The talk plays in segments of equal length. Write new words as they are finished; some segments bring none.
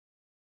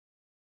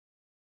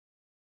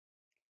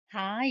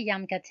Hi,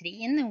 I'm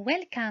Katrin.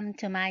 Welcome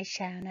to my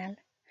channel.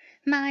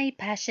 My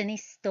passion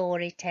is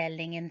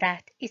storytelling, and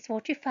that is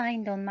what you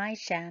find on my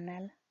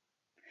channel.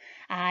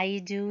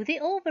 I do the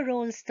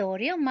overall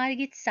story of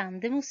Margit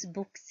Sandemo's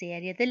book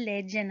series, The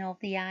Legend of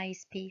the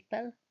Ice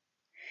People.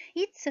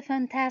 It's a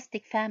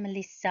fantastic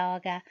family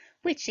saga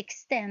which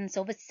extends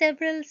over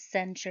several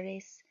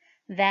centuries.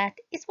 That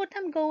is what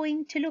I'm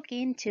going to look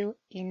into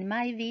in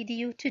my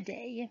video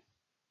today.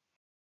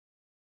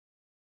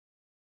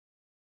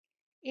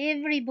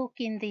 Every book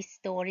in this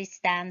story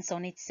stands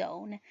on its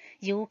own.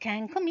 You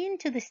can come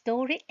into the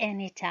story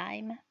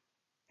anytime.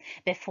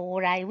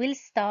 Before I will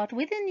start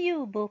with a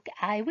new book,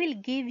 I will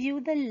give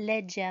you the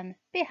legend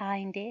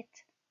behind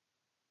it.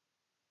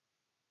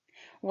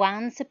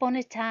 Once upon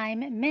a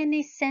time,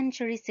 many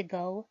centuries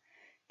ago,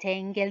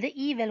 Tengel the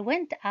Evil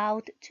went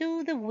out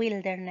to the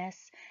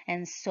wilderness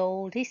and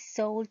sold his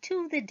soul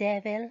to the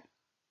devil.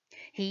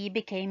 He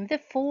became the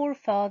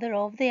forefather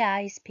of the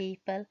Ice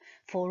People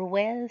for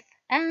wealth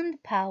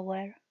and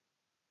power.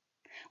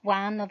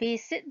 One of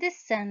his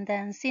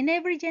descendants in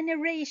every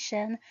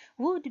generation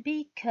would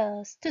be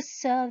cursed to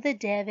serve the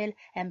devil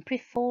and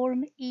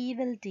perform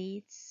evil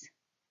deeds.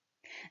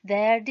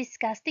 Their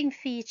disgusting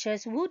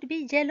features would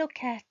be yellow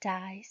cat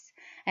eyes,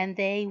 and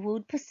they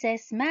would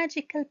possess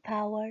magical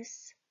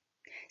powers.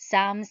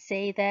 Some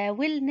say they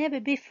will never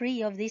be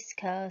free of this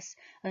curse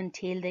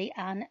until they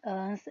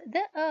unearth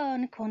the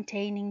urn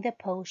containing the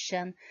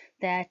potion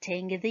that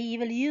Tengel the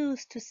Evil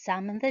used to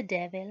summon the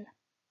devil.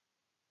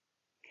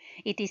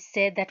 It is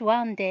said that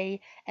one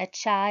day a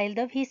child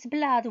of his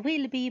blood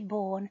will be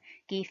born,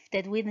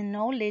 gifted with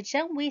knowledge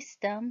and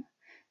wisdom,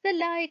 the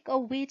like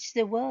of which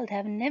the world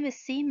have never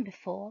seen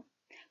before,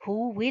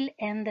 who will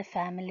end the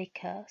family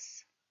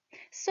curse.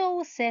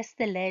 So says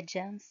the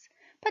legends,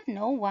 but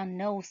no one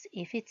knows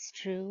if it's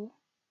true.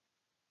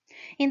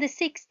 In the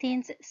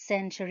 16th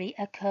century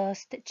a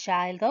cursed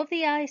child of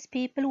the Ice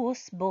People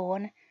was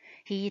born.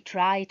 He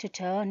tried to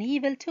turn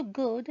evil to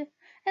good,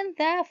 and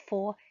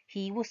therefore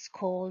he was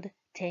called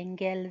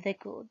Tengel the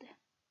Good.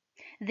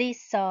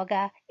 This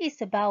saga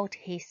is about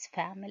his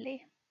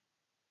family.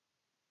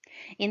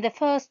 In the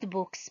first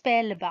book,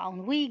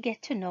 Spellbound, we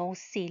get to know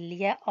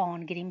Silje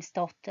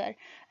Arngrimsdotter.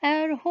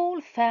 Her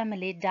whole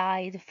family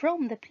died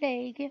from the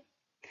plague.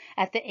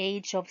 At the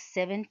age of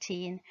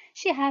 17,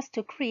 she has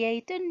to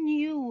create a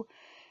new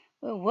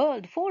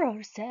world for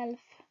herself.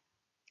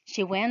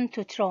 She went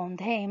to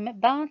Trondheim,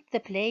 but the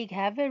plague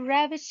have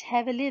ravaged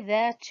heavily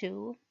there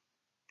too.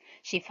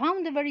 She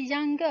found a very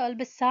young girl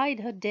beside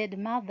her dead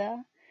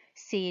mother.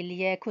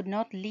 Silje could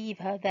not leave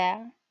her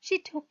there. She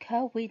took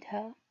her with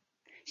her.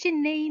 She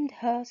named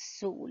her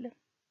Sol.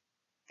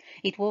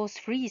 It was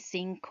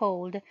freezing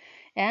cold,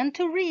 and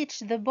to reach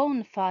the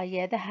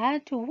bonfire they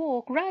had to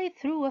walk right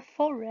through a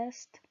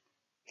forest.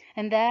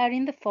 And there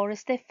in the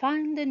forest they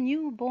found a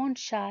newborn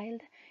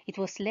child. It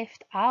was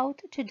left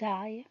out to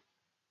die.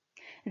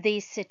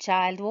 This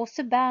child was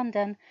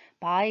abandoned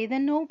by the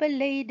noble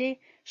lady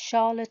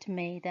Charlotte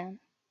Maiden.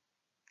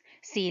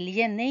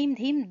 Silje named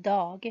him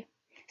Dag.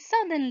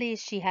 Suddenly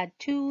she had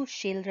two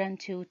children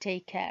to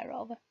take care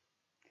of.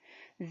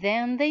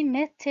 Then they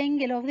met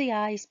Tengel of the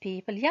Ice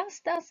People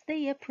just as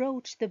they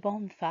approached the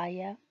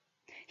bonfire.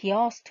 He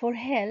asked for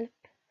help.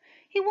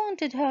 He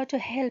wanted her to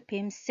help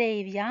him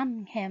save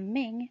young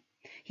Hemming.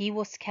 He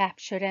was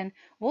captured and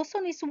was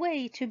on his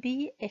way to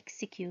be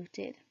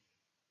executed.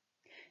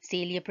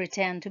 Silje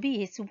pretended to be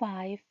his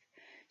wife.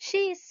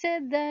 She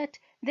said that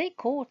they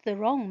caught the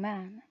wrong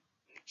man.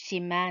 She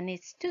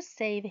managed to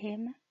save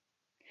him.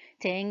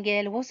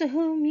 Tengel was a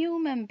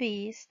human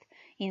beast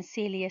in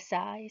Silje's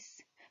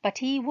eyes, but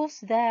he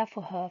was there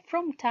for her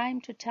from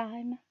time to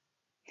time.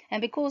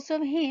 And because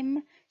of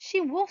him she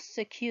was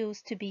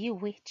accused to be a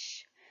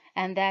witch,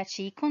 and that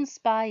she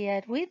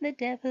conspired with the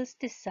devil's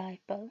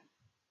disciple.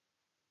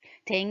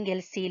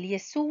 Tengel, Silje,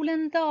 Sol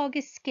and Dag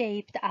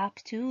escaped up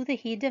to the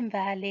hidden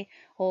valley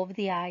of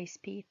the Ice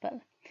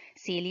People.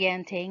 Silje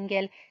and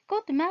Tengel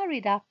got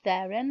married up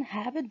there and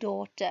have a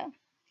daughter,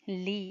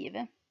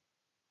 Liv.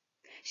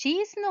 She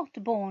is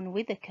not born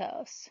with a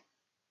curse.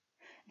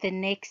 The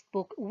next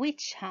book,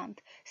 Witch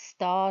Hunt,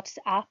 starts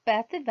up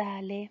at the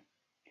valley.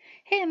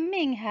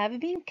 Hemming have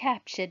been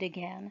captured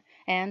again,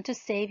 and to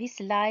save his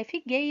life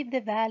he gave the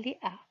valley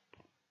up.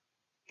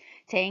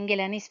 Tengel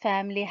and his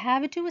family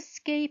have to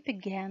escape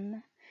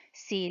again.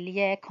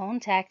 Silje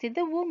contacted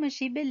the woman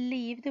she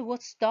believed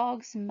was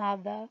Dag's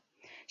mother.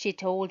 She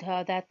told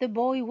her that the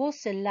boy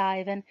was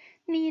alive and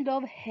in need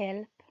of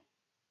help.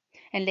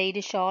 And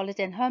Lady Charlotte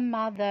and her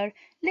mother,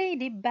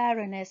 Lady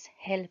Baroness,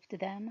 helped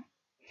them.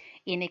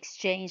 In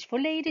exchange for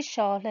Lady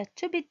Charlotte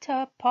to be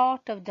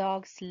part of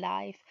Dag's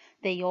life,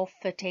 they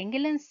offer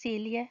Tengel and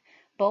Silje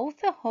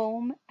both a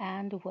home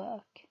and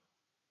work.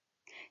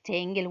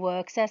 Tengel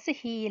works as a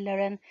healer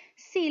and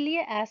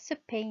Silje as a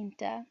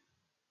painter.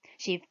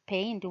 She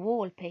paints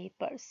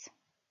wallpapers.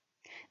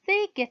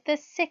 They get a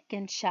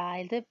second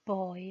child, a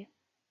boy.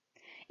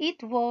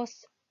 It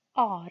was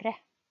Are.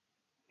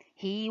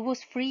 He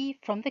was free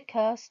from the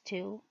curse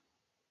too.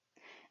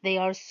 They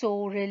are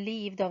so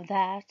relieved of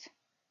that.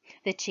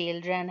 The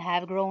children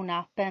have grown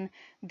up and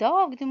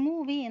dogged to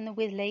move in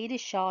with Lady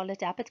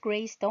Charlotte up at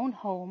Greystone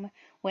home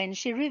when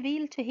she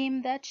revealed to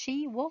him that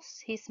she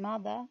was his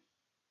mother.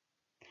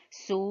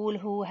 Sol,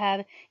 who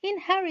have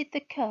inherited the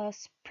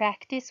curse,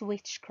 practice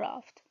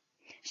witchcraft.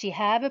 She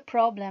have a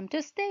problem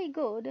to stay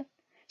good.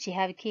 She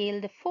have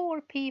killed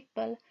 4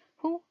 people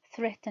who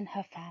threaten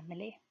her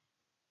family.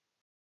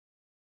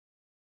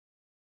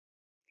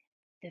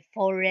 The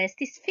forest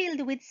is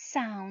filled with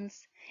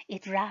sounds.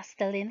 It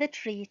rustled in the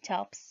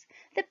treetops.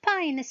 The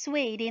pines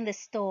swayed in the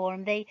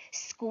storm. They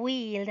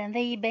squealed and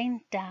they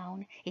bent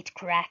down. It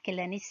crackled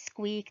and it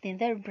squeaked in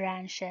their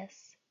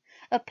branches.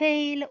 A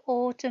pale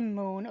autumn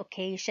moon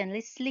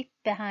occasionally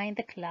slipped behind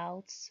the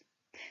clouds.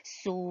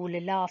 Sol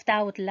laughed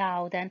out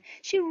loud and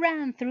she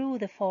ran through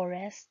the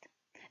forest.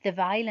 The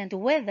violent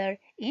weather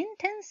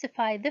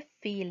intensified the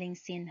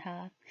feelings in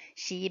her.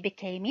 She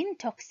became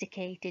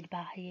intoxicated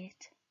by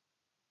it.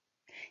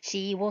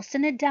 She was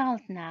an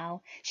adult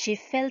now. She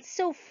felt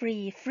so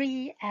free,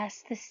 free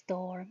as the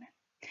storm.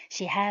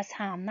 She has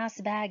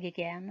Hanna's bag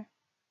again.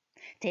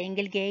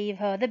 Tengel gave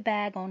her the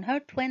bag on her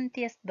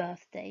 20th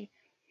birthday,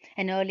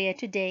 and earlier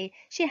today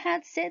she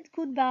had said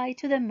goodbye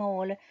to them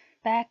all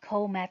back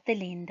home at the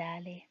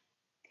Lindalley.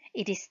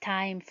 It is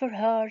time for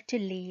her to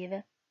leave.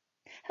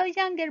 Her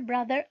younger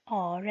brother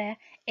Are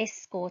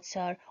escorts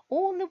her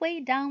all the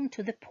way down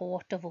to the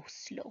port of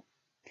Oslo.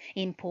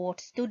 In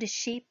port stood a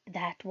ship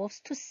that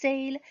was to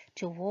sail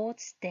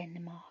towards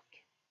Denmark.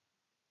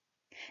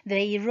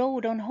 They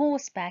rode on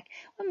horseback,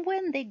 and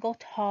when they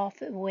got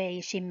halfway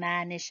she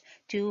managed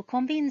to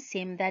convince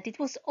him that it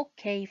was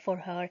okay for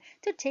her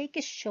to take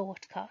a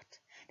shortcut.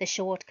 The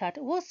shortcut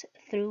was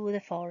through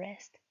the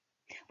forest.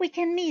 "We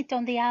can meet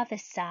on the other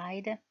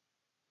side."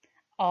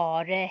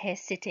 Are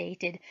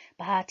hesitated,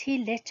 but he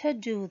let her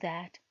do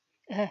that.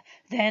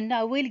 Then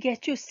I will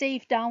get you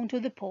safe down to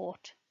the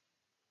port."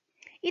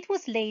 It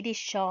was Lady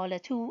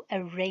Charlotte who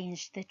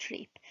arranged the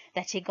trip,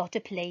 that she got a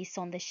place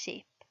on the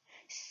ship.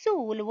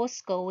 Sol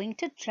was going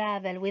to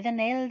travel with an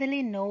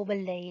elderly noble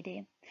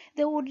lady.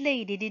 The old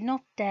lady did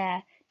not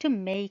dare to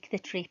make the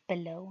trip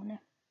alone.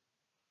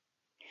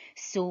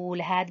 Sol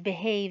had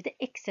behaved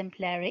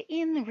exemplary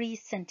in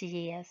recent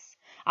years.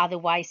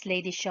 Otherwise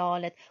Lady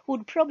Charlotte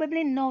would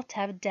probably not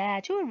have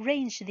dared to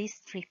arrange this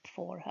trip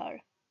for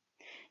her.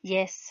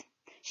 Yes,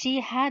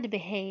 she had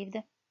behaved.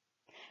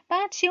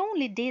 But she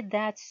only did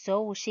that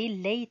so she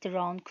later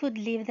on could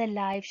live the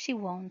life she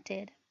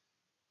wanted.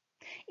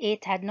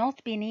 It had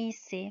not been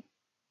easy.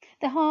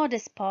 The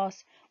hardest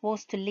part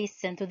was to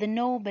listen to the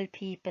noble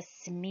people's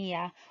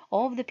smear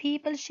of the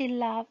people she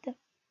loved.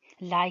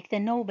 Like the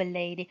noble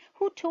lady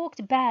who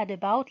talked bad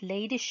about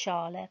Lady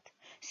Charlotte.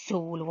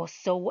 Sol was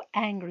so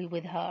angry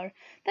with her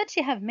that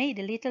she have made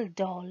a little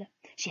doll.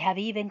 She have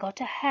even got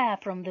a hair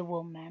from the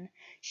woman.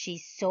 She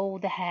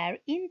sewed the hair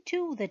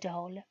into the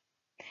doll.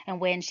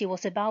 And when she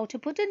was about to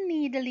put a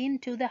needle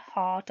into the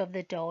heart of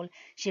the doll,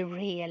 she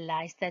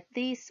realized that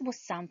this was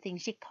something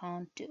she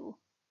can't do.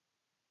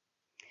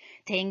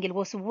 Tengel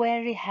was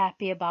very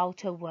happy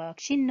about her work,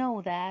 she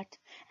knew that,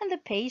 and the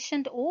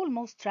patient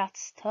almost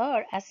trusts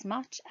her as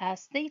much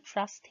as they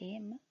trust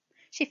him.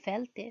 She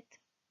felt it.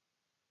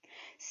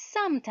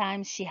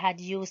 Sometimes she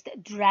had used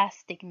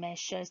drastic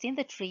measures in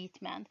the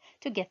treatment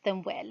to get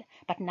them well,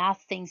 but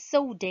nothing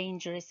so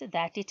dangerous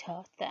that it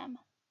hurt them.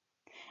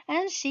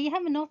 And she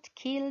had not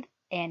killed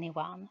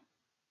anyone.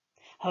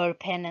 Her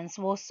penance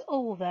was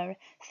over.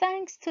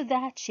 Thanks to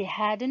that she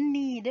had a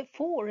need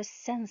for a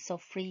sense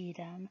of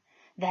freedom.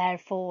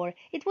 Therefore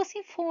it was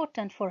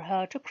important for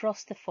her to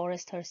cross the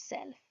forest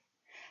herself.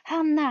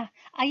 "Hanna,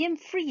 I am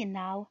free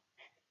now.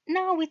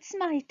 Now it's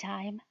my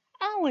time,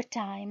 our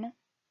time."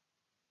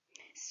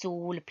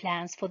 Sol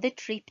plans for the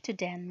trip to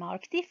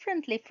Denmark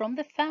differently from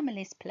the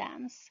family's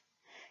plans.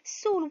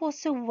 Sol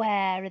was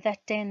aware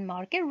that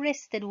Denmark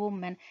arrested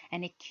women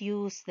and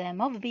accused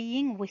them of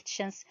being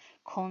witches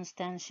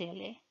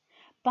constantly.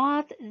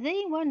 But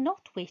they were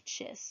not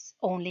witches,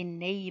 only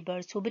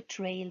neighbors who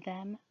betrayed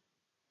them.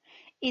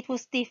 It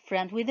was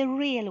different with the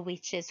real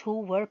witches who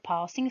were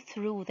passing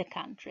through the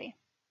country.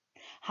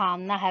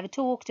 Hanna had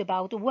talked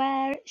about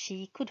where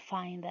she could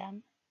find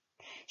them.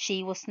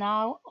 She was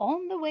now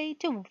on the way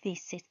to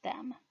visit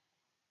them.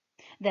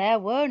 There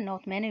were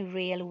not many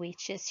real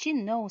witches, she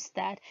knows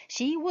that.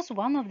 She was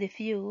one of the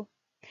few.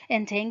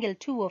 And Tengel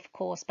too, of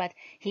course, but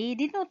he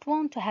did not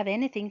want to have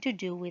anything to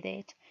do with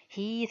it.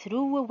 He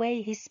threw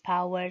away his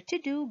power to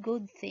do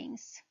good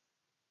things.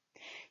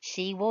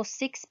 She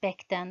was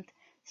expectant.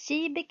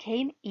 She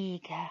became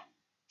eager.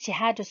 She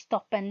had to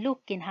stop and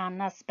look in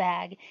Hanna's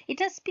bag. It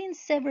has been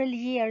several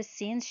years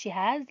since she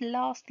had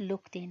last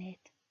looked in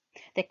it.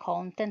 The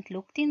content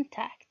looked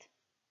intact.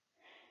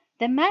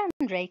 The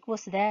mandrake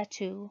was there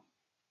too.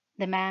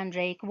 The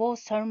mandrake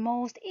was her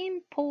most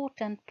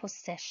important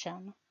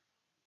possession.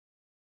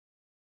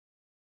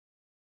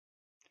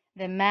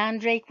 The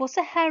mandrake was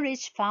a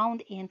heritage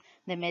found in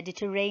the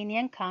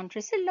Mediterranean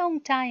countries a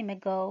long time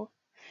ago.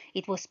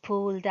 It was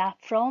pulled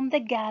up from the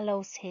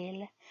gallows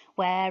hill.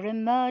 where a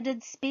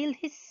murdered spilled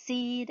his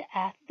seed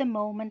at the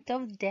moment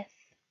of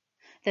death.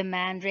 The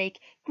mandrake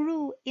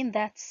grew in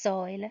that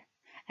soil,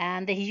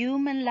 and the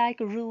human-like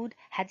root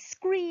had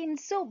screamed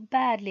so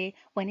badly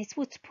when it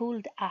was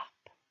pulled up.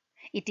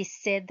 It is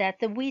said that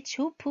the witch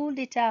who pulled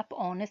it up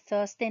on a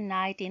Thursday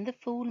night in the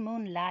full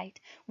moonlight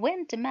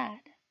went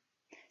mad.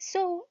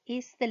 So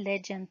is the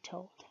legend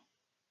told.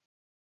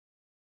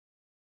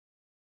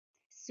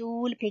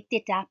 Sol picked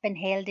it up and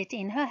held it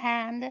in her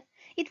hand.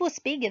 It was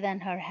bigger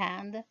than her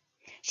hand.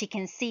 She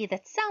can see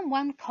that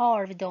someone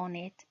carved on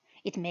it.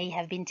 It may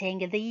have been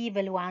Tengel the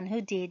evil one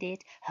who did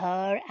it,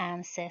 her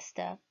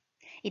ancestor.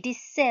 It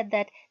is said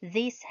that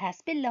this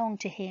has belonged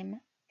to him.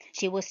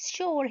 She was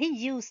sure he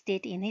used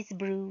it in his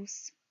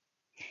brews.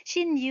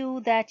 She knew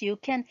that you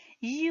can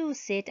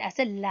use it as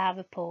a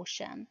love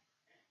potion,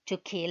 to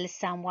kill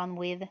someone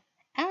with,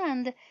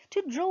 and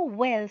to draw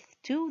wealth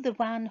to the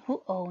one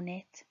who owns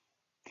it.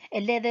 A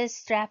leather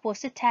strap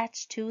was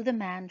attached to the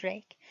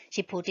mandrake.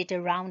 She put it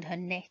around her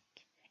neck.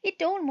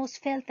 It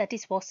almost felt that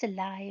it was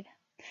alive.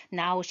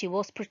 Now she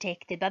was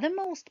protected by the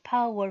most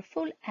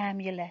powerful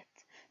amulet,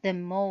 the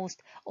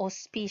most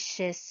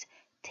auspicious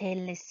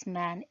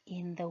talisman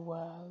in the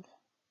world.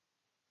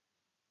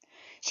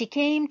 She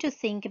came to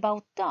think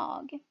about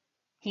Dag.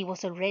 He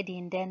was already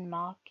in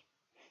Denmark.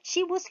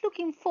 She was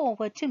looking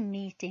forward to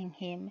meeting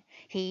him.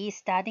 He is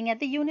studying at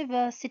the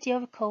University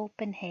of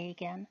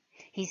Copenhagen.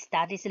 He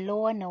studies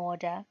law and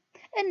order,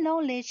 a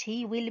knowledge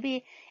he will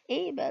be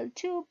able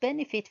to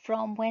benefit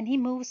from when he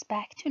moves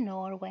back to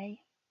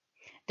Norway.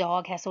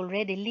 Dag has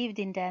already lived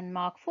in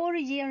Denmark for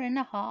a year and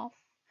a half.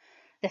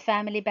 The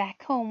family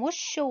back home was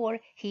sure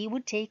he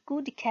would take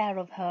good care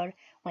of her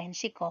when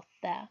she got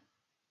there.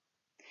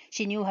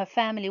 She knew her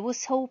family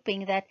was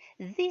hoping that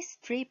this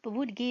trip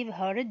would give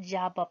her a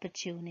job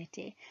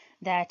opportunity,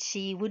 that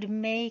she would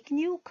make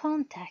new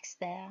contacts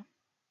there.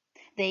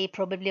 They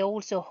probably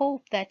also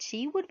hoped that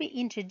she would be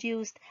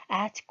introduced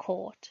at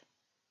court.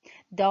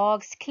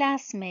 Dag's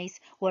classmates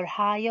were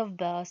high of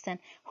birth and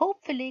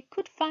hopefully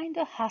could find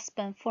a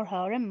husband for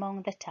her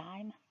among the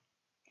time.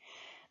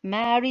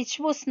 Marriage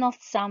was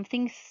not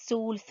something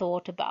Sol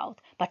thought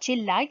about, but she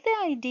liked the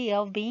idea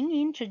of being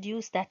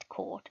introduced at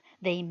court.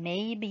 They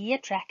may be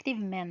attractive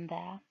men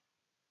there.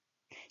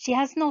 She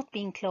has not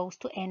been close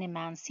to any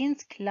man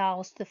since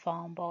Klaus the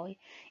farm boy.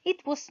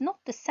 It was not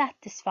a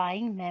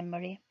satisfying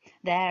memory.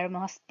 There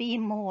must be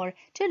more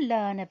to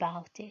learn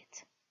about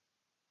it.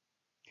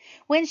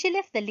 When she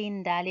left the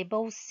Lindalley,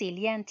 both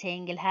Silja and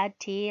Tengel had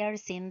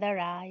tears in their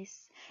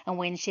eyes. And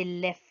when she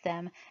left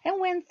them and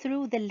went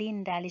through the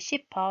Lindalley, she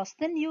passed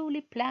the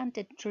newly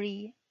planted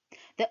tree.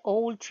 The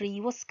old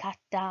tree was cut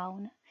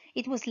down.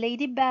 It was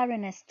Lady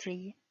Baroness'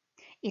 tree.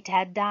 It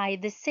had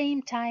died the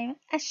same time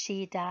as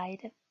she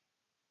died.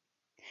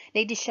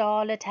 Lady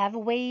Charlotte have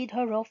weighed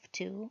her off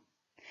too.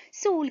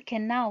 Sol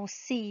can now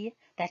see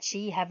that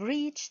she have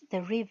reached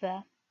the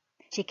river.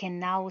 She can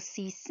now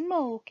see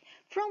smoke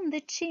from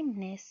the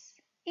chimneys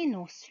in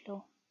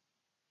Oslo.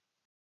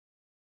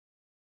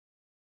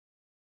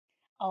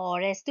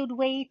 Are stood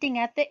waiting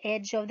at the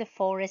edge of the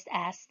forest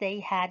as they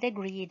had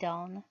agreed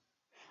on.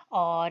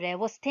 Are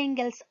was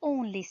Tengel's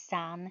only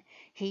son.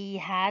 He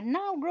had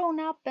now grown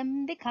up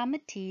and become a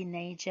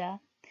teenager.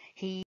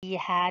 He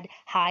had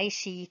high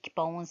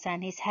cheekbones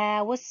and his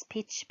hair was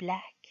pitch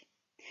black.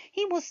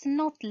 He was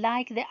not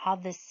like the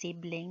other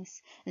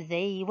siblings.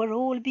 They were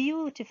all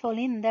beautiful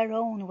in their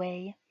own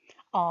way.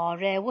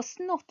 Are was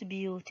not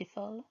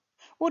beautiful.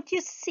 What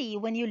you see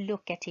when you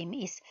look at him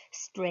is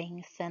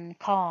strength and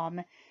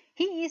calm.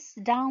 He is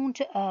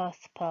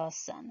down-to-earth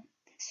person.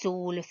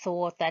 Sol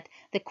thought that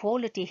the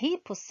quality he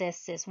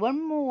possesses were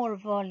more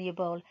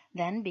valuable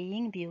than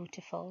being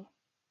beautiful.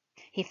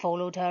 He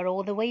followed her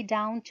all the way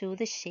down to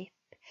the ship.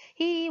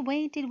 He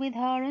waited with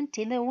her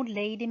until the old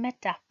lady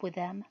met up with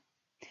them.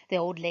 The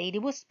old lady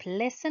was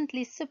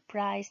pleasantly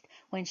surprised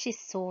when she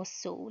saw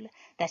Sol,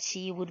 that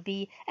she would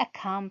be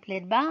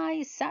accompanied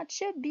by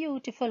such a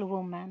beautiful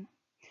woman.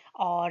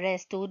 Are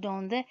stood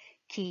on the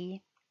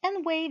quay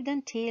and waved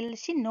until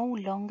she no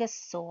longer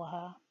saw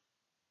her.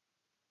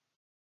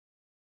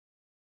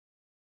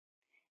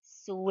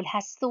 Sol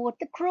has thought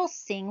the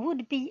crossing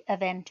would be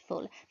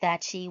eventful,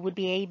 that she would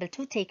be able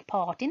to take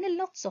part in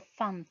lots of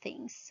fun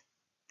things.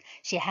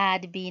 She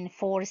had been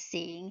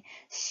foreseeing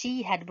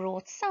she had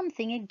brought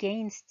something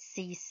against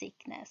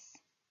seasickness.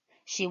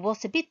 She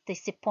was a bit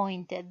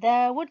disappointed.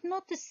 There was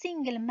not a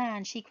single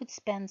man she could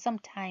spend some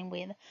time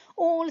with.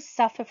 All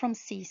suffer from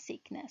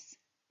seasickness.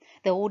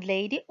 The old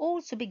lady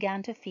also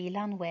began to feel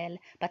unwell,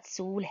 but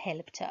Sol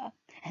helped her,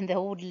 and the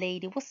old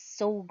lady was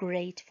so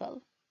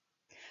grateful.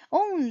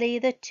 Only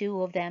the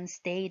two of them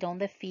stayed on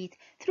their feet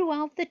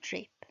throughout the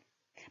trip.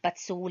 But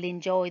Sol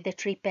enjoyed the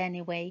trip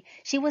anyway.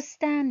 She was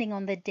standing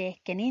on the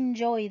deck and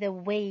enjoyed the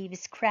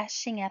waves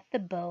crashing at the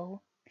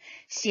bow.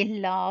 She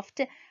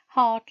laughed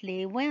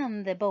heartily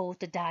when the boat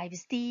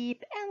dived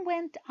deep and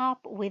went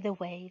up with the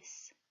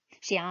waves.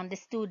 She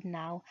understood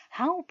now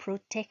how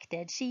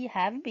protected she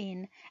had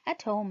been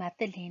at home at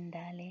the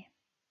Lindalley.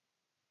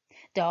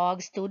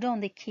 Dag stood on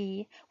the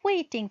quay,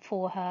 waiting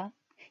for her.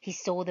 He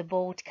saw the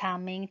boat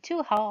coming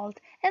to halt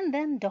and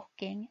then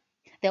docking.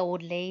 The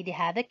old lady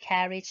had a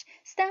carriage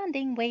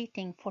standing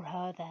waiting for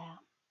her there.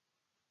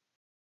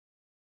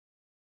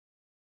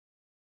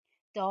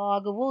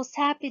 Dag was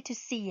happy to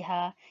see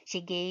her.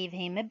 She gave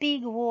him a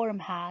big warm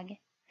hug.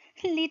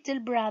 Little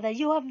brother,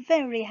 you are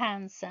very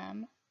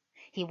handsome.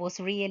 He was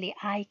really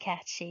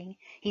eye-catching.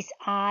 His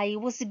eye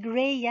was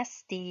grey as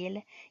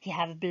steel. He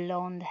had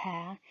blonde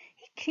hair.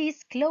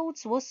 His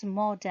clothes was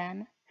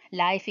modern.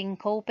 Life in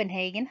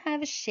Copenhagen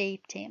have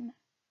shaped him.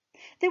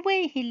 The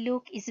way he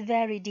looked is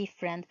very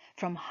different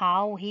from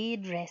how he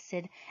dressed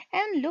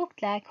and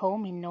looked like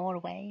home in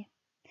Norway.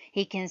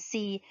 He can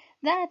see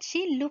that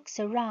she looks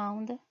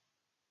around.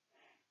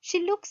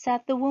 She looks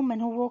at the woman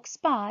who walks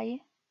by.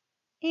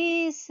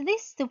 Is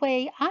this the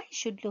way I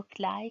should look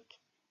like?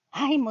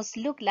 I must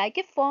look like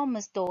a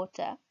farmer's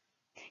daughter.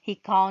 He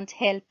can't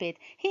help it.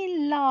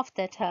 He laughed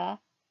at her.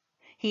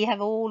 He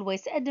have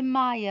always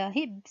admired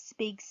his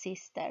big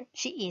sister.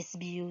 She is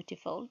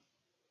beautiful.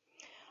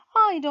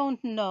 I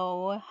don't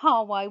know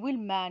how I will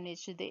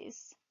manage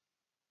this.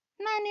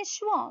 Manage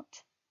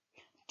what?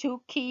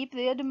 To keep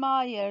the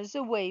admirers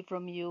away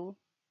from you.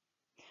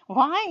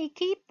 Why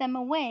keep them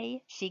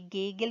away? She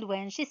giggled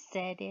when she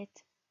said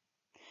it.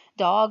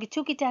 Dag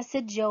took it as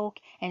a joke,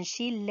 and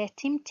she let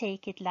him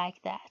take it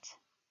like that.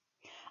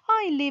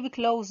 I live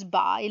close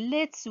by.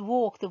 Let's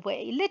walk the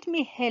way. Let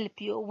me help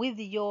you with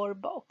your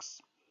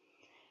box.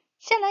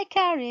 Shall I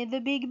carry the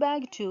big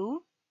bag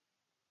too?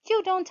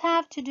 You don't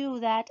have to do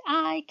that.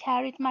 I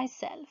carry it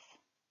myself.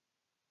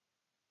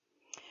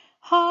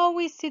 How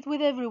is it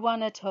with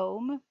everyone at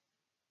home?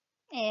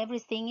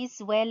 Everything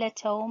is well at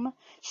home.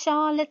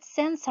 Charlotte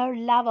sends her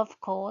love, of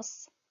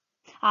course.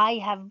 I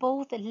have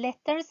both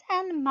letters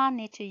and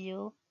money to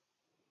you.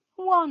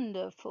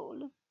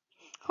 Wonderful.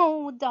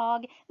 Oh,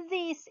 Dag,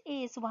 this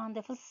is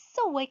wonderful,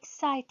 so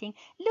exciting.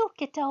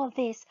 Look at all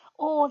this,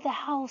 all the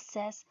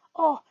houses.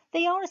 Oh,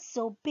 they are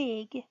so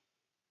big.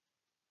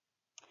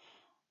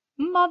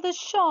 Mother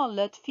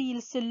Charlotte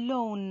feels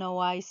alone now,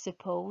 I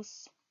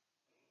suppose.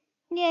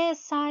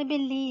 Yes, I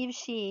believe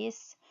she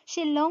is.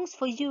 She longs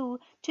for you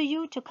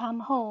to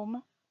come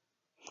home.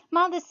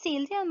 Mother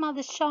Sylvia and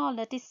Mother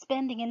Charlotte is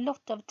spending a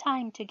lot of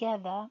time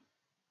together.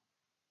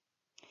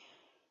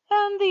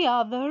 And the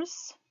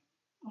others?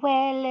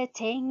 Well,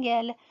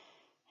 Tengel,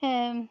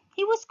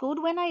 he was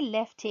good when I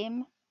left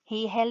him.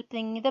 He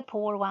helping the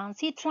poor ones.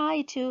 He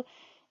tried to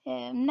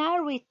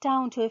narrow it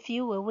down to a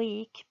few a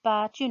week,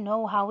 but you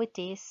know how it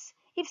is.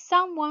 If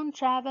someone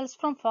travels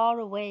from far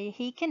away,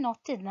 he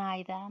cannot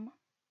deny them.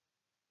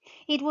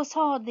 It was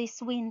hard this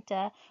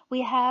winter.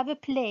 We have a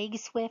plague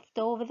swept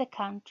over the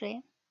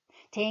country.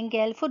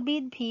 Tengel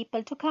forbid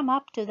people to come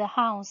up to the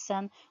house,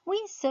 and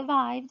we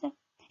survived.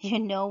 You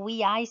know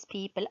we ice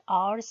people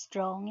are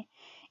strong.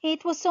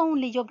 It was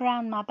only your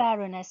grandma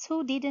Baroness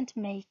who didn't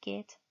make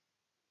it.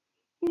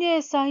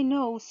 Yes, I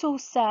know, so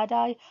sad.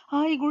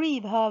 I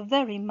grieve her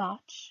very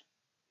much.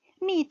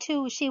 Me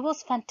too, she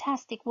was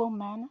fantastic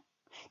woman.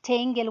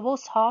 Tengel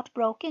was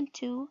heartbroken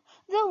too.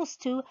 Those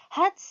two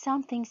had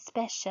something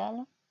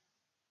special.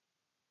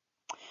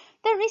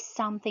 There is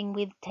something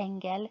with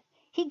Tengel.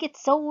 He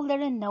gets older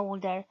and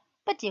older,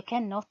 but you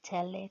cannot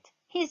tell it.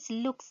 His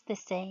looks the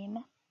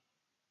same.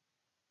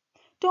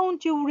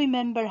 Don't you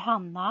remember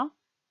Hanna?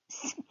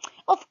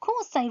 Of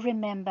course I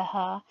remember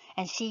her,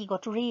 and she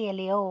got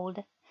really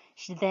old.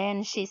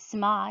 Then she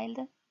smiled.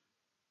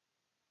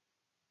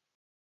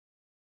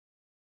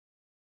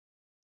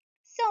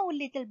 So,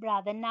 little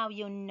brother, now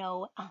you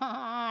know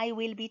I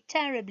will be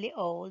terribly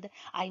old.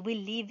 I will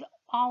leave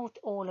out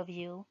all of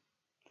you.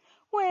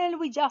 Well,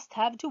 we just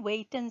have to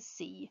wait and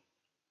see.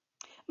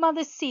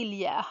 Mother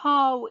Silja,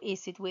 how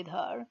is it with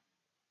her?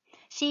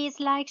 She is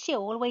like she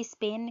always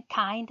been,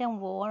 kind and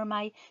warm.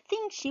 I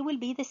think she will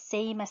be the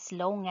same as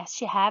long as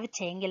she have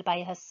Tengel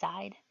by her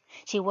side.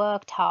 She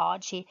worked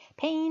hard. She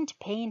paint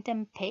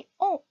and paint.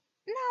 Oh,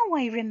 now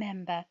I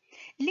remember.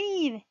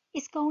 Liv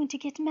is going to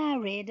get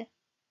married.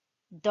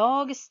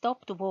 Dag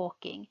stopped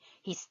walking.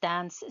 He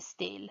stands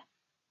still.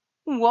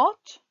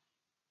 What?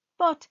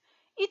 But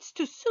it's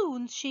too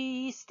soon.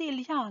 She is still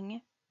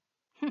young.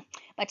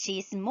 But she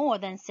is more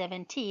than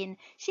 17.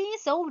 She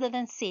is older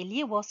than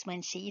Silje was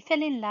when she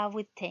fell in love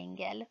with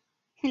Tengel.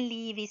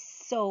 Liv is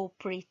so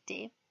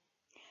pretty.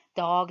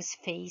 Dag's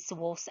face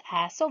was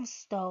as of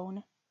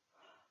stone.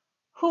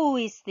 Who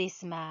is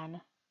this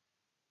man?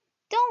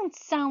 Don't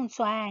sound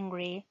so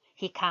angry.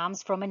 He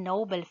comes from a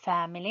noble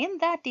family, and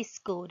that is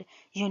good.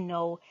 You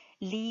know,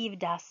 Liv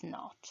does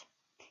not.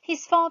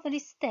 His father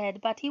is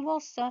dead, but he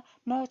was a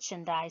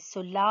merchandise,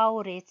 so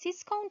Lauritz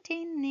is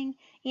continuing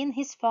in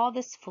his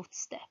father's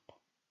footstep.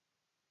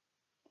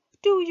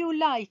 Do you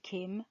like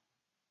him?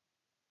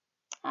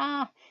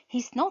 Ah,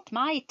 he's not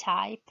my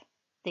type.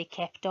 They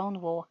kept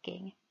on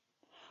walking.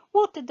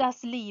 What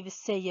does Liv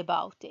say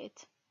about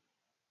it?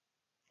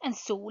 And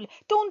Sol,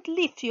 don't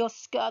lift your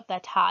skirt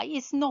that high.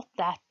 It's not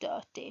that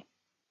dirty.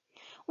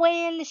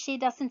 Well, she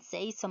doesn't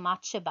say so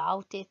much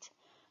about it.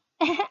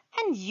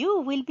 And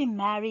you will be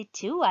married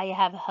too, I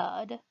have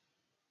heard.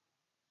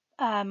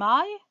 Am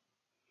I?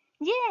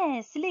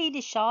 Yes,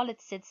 Lady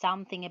Charlotte said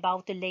something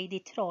about a Lady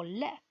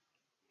Trolle.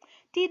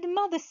 Did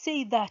mother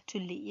say that to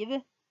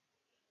Liv?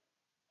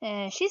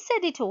 She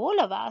said it to all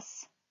of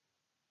us.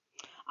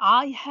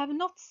 I have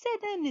not said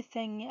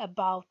anything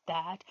about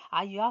that.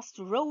 I just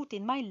wrote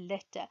in my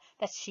letter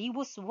that she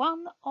was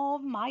one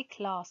of my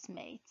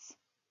classmates.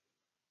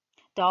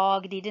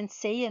 Dag didn't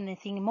say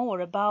anything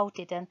more about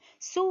it, and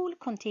Sol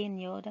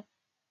continued.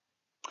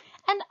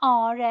 And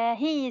Are,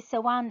 he is a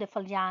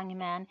wonderful young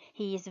man.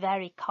 He is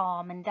very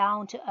calm and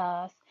down to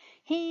earth.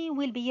 He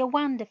will be a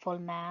wonderful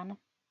man.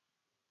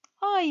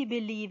 I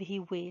believe he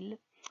will.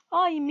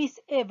 I miss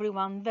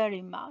everyone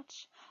very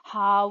much.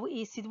 How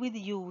is it with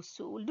you,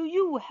 Sol? Do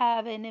you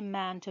have any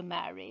man to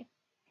marry?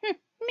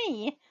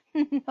 Me?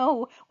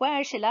 No,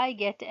 where shall I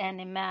get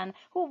any man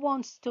who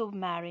wants to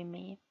marry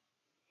me?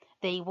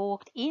 They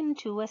walked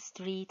into a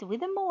street with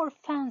the more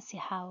fancy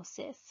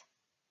houses.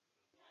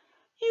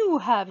 You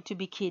have to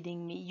be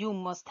kidding me. You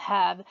must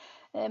have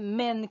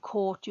men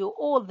court you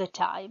all the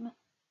time.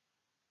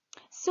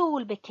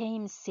 Sol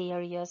became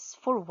serious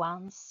for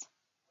once.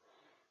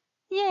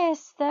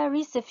 Yes, there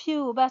is a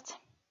few, but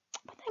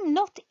I'm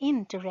not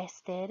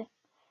interested.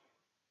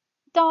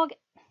 Dag,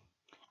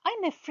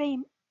 I'm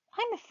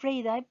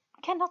afraid I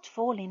cannot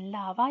fall in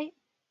love. I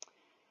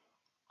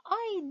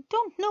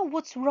don't know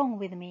what's wrong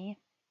with me.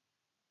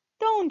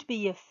 Don't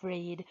be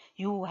afraid.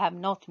 You have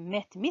not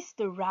met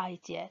Mr.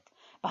 Right yet,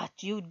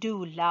 but you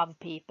do love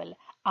people.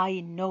 I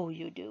know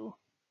you do.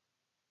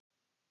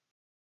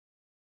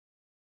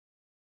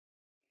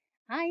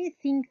 I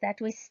think that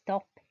we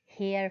stop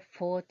here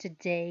for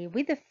today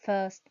with the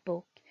first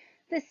book,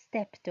 The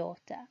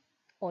Stepdaughter,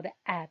 or The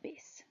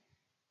Abyss.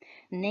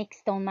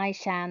 Next on my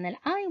channel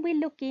I will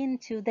look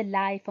into the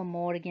life of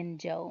Morgan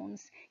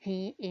Jones.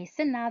 He is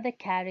another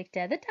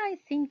character that I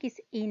think is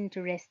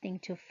interesting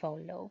to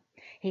follow.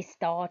 He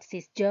starts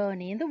his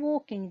journey in The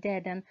Walking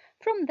Dead, and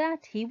from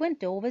that he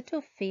went over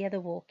to Fear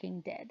the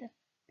Walking Dead.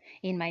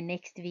 In my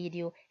next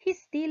video he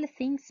still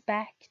thinks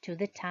back to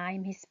the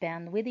time he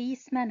spent with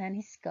Eastman and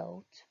his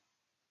goat.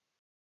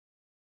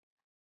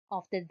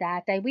 After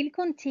that I will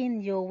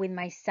continue with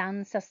my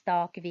Sansa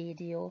Stark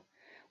video.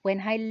 When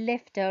I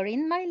left her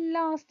in my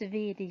last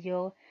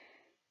video,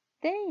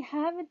 they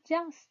have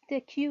just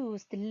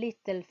accused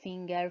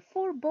Littlefinger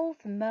for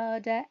both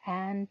murder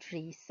and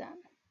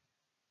treason.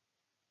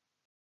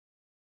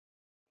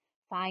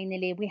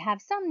 Finally, we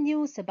have some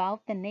news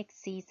about the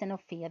next season of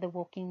Fear the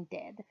Walking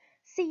Dead,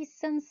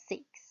 Season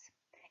 6.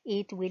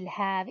 It will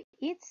have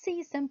its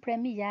season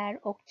premiere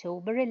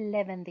October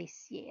 11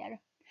 this year.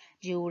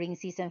 During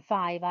Season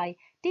 5 I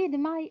did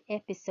my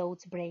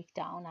episodes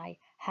breakdown. I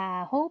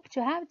hope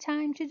to have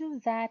time to do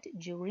that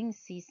during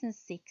Season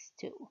 6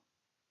 too.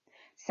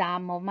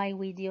 Some of my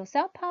videos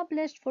are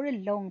published for a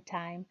long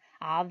time,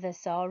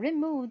 others are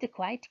removed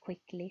quite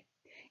quickly.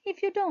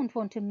 If you don't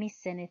want to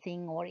miss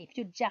anything, or if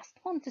you just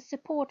want to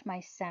support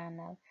my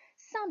channel,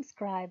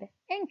 subscribe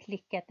and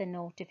click at the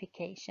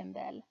notification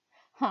bell.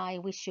 I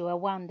wish you a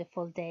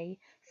wonderful day.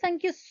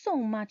 Thank you so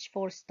much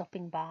for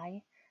stopping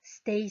by.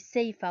 Stay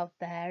safe out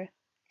there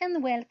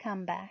and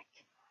welcome back.